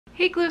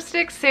Hey Glue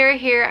Sticks, Sarah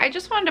here. I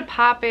just wanted to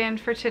pop in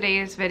for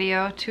today's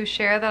video to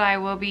share that I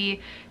will be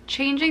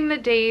changing the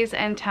days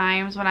and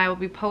times when I will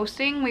be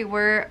posting. We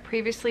were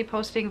previously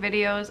posting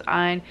videos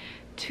on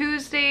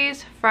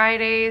Tuesdays,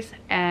 Fridays,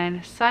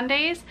 and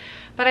Sundays,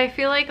 but I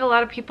feel like a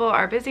lot of people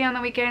are busy on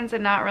the weekends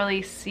and not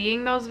really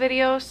seeing those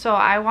videos, so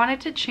I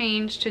wanted to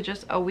change to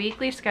just a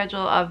weekly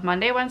schedule of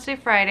Monday, Wednesday,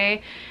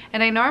 Friday.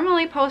 And I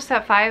normally post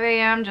at 5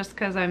 a.m. just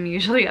because I'm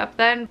usually up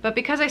then, but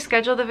because I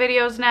schedule the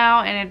videos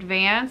now in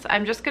advance,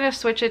 I'm just gonna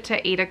switch it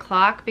to 8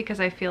 o'clock because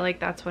I feel like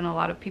that's when a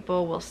lot of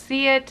people will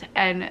see it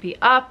and be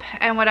up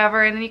and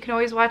whatever. And then you can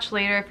always watch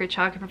later. If you're a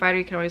childcare provider,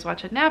 you can always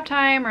watch at nap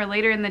time or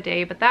later in the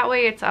day, but that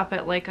way it's up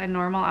at like a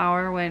normal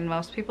hour when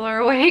most people are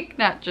awake,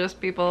 not just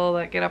people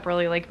that get up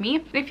early like me.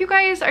 And if you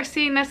guys are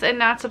seeing this and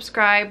not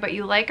subscribed but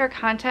you like our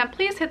content,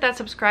 please hit that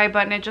subscribe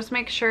button and just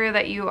make sure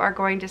that you are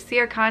going to see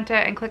our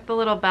content and click the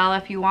little bell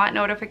if you want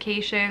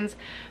notifications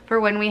for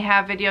when we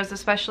have videos,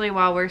 especially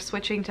while we're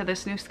switching to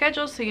this new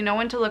schedule, so you know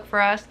when to look for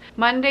us.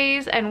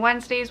 Mondays and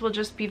Wednesdays will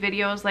just be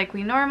videos like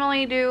we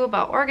normally do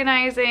about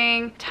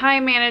organizing,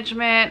 time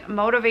management,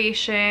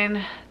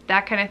 motivation,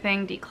 that kind of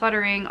thing,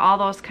 decluttering, all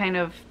those kind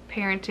of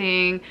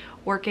parenting,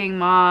 working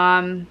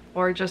mom,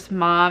 or just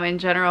mom in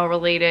general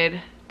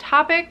related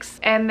topics.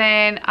 And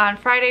then on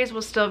Fridays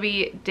will still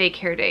be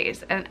daycare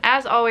days. And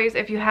as always,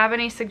 if you have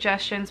any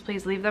suggestions,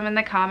 please leave them in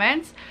the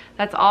comments.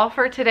 That's all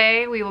for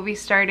today. We will be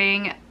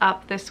starting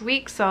up this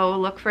week, so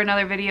look for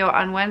another video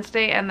on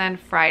Wednesday and then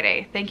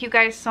Friday. Thank you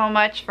guys so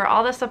much for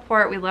all the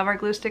support. We love our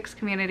Glue Sticks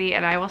community,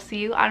 and I will see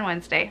you on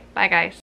Wednesday. Bye guys.